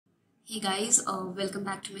Hey guys, welcome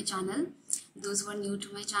back to my channel. Those who are new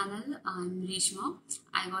to my channel, I'm Reshma.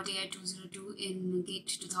 I got AI 202 in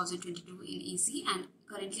GATE 2022 in EC and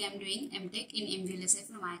currently I'm doing MTech in MVLSI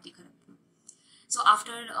from IIT Kharagpur. So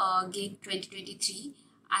after GATE 2023,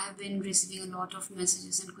 I have been receiving a lot of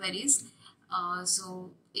messages and queries.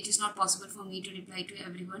 So it is not possible for me to reply to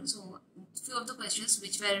everyone. So few of the questions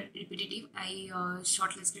which were repetitive, I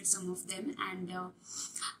shortlisted some of them and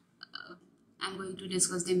I'm going to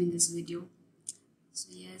discuss them in this video. So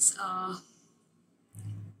yes,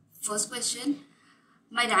 first question,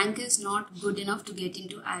 my rank is not good enough to get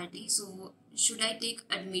into IIT, so should I take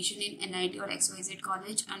admission in NIT or XYZ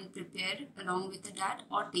college and prepare along with that,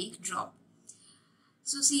 or take drop?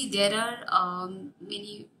 So see, there are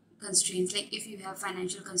many constraints, like if you have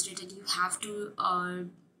financial constraint and you have to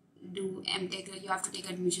do MTech, you have to take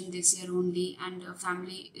admission this year only and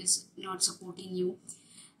family is not supporting you.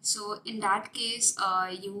 So in that case,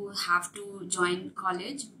 you have to join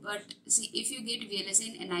college. But see, if you get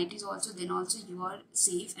VLSI in NITs also, then also you are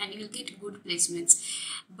safe and you will get good placements.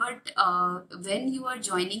 But when you are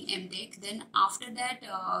joining MTech, then after that,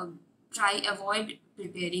 try avoid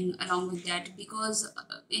preparing along with that, because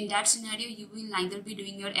in that scenario you will neither be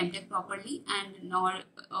doing your MTech properly and nor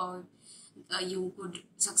you could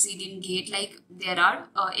succeed in GATE. Like there are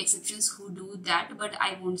exceptions who do that, but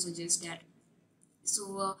I won't suggest that.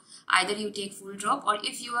 So either you take full drop, or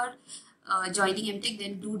if you are joining MTech,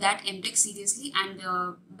 then do that MTech seriously and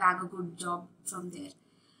bag a good job from there.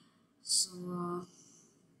 So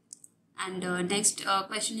next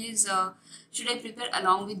question is, should I prepare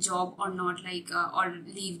along with job or not, like or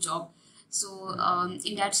leave job? So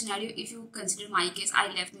in that scenario, if you consider my case,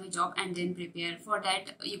 I left my job and then prepare. For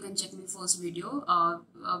that, you can check my first video,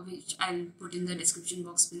 which I'll put in the description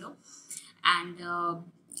box below. And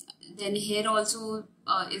then here also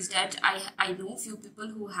is that I know few people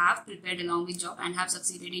who have prepared along with job and have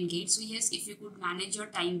succeeded in GATE. So yes, if you could manage your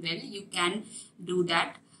time well, you can do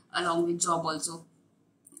that along with job also.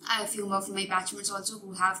 I have few of my batchmates also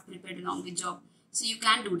who have prepared along with job, so you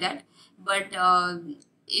can do that. But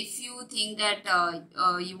if you think that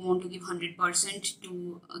you want to give 100%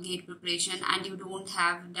 to GATE preparation and you don't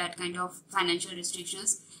have that kind of financial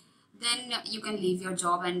restrictions, then you can leave your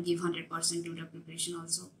job and give 100% to the preparation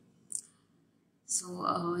also.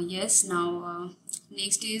 So yes, now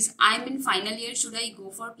next is, I'm in final year, should I go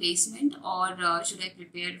for placement or should I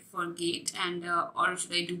prepare for GATE, and or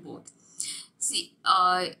should I do both? See,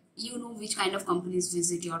 you know which kind of companies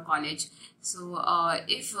visit your college. So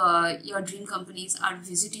if your dream companies are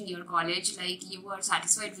visiting your college, like you are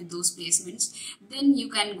satisfied with those placements, then you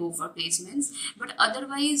can go for placements. But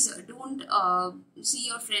otherwise, don't see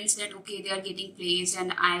your friends that okay, they are getting placed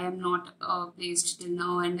and I am not placed till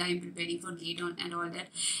now and I am preparing for GATE and all that.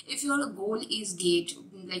 If your goal is GATE,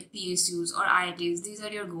 like PSUs or IITs, these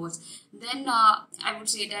are your goals, then I would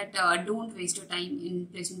say that don't waste your time in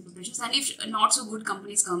placement preparations. And if not so good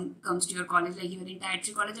companies comes to your college, like you are in Tier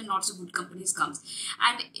 3 college and not so good companies comes,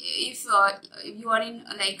 and if you are in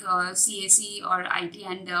like CSE or IT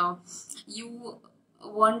and you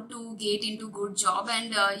want to get into good job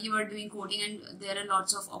and you are doing coding and there are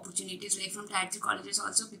lots of opportunities, like from Tier 3 colleges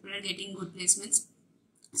also people are getting good placements.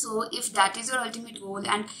 So if that is your ultimate goal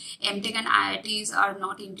and MTech and IITs are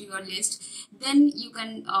not into your list, then you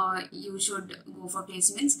can you should go for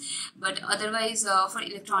placements. But otherwise, for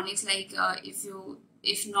electronics, like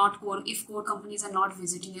if core companies are not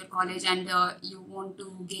visiting your college and you want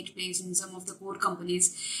to get placed in some of the core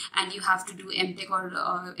companies and you have to do MTech or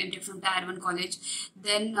MTech from Tier 1 college,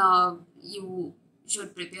 then you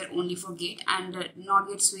should prepare only for GATE and not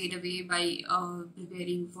get swayed away by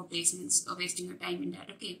preparing for placements or wasting your time in that.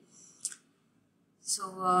 Okay.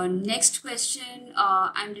 So next question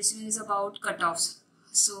I'm receiving is about cutoffs.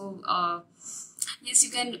 So yes,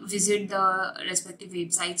 you can visit the respective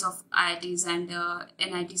websites of IITs and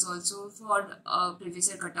NITs also for previous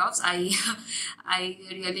year cutoffs. I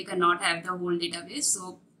really cannot have the whole database.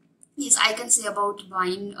 So yes, I can say about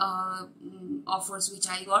mine offers which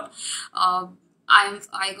I got.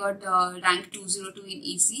 I got rank 202 in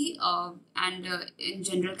EC and in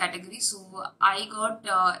general category. So I got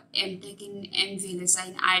MTech in MVLSI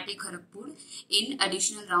in IIT Kharagpur in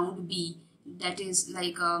additional round B. That is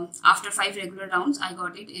like after 5 regular rounds, I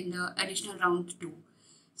got it in the additional round 2.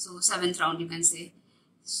 So 7th round you can say.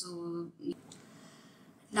 So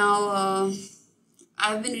now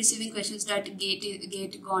I've been receiving questions that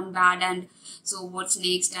GATE gone bad and so what's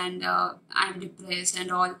next, and I'm depressed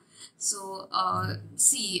and all. So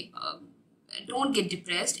see, don't get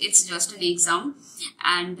depressed. It's just an exam,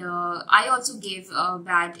 and I also gave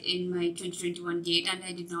bad in my 2021 gate, and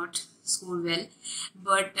I did not score well.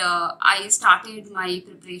 But I started my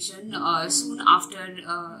preparation soon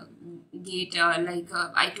after gate.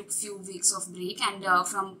 I took few weeks of break, and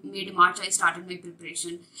from mid-March I started my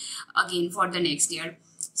preparation again for the next year.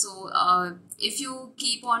 So if you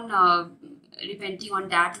keep on repenting on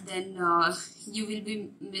that, then you will be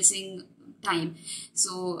missing time.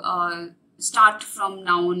 So start from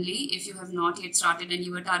now only. If you have not yet started and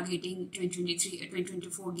you are targeting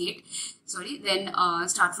 2024 gate, sorry, then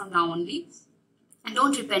start from now only, and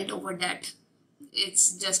don't repent over that.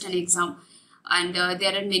 It's just an exam, and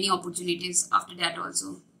there are many opportunities after that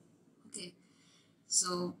also. Okay,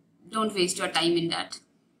 so don't waste your time in that.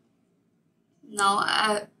 Now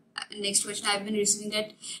next question, I've been receiving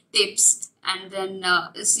that tips, and then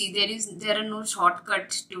see, there are no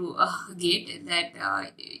shortcut to gate, that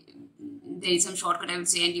there is some shortcut, I would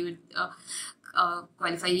say, and you would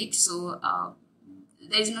qualify it. So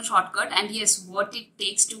there is no shortcut. And yes, what it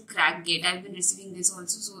takes to crack gate, I've been receiving this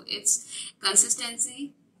also. So it's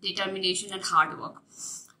consistency, determination, and hard work.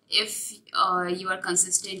 If you are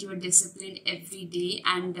consistent, you are disciplined every day,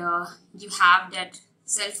 and you have that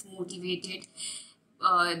self-motivated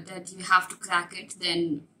that you have to crack it,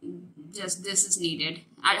 then just this is needed.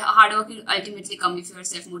 And hard work will ultimately come if you are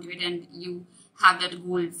self-motivated and you have that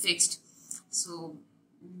goal fixed. So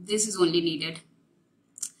this is only needed.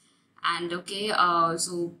 And okay,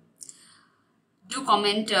 so do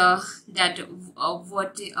comment that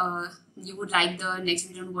what you would like the next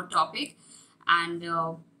video on, what topic, and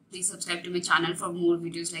please subscribe to my channel for more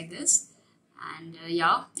videos like this. And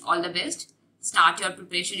yeah, all the best. Start your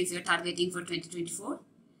preparation if you're targeting for 2024.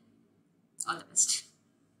 All the best.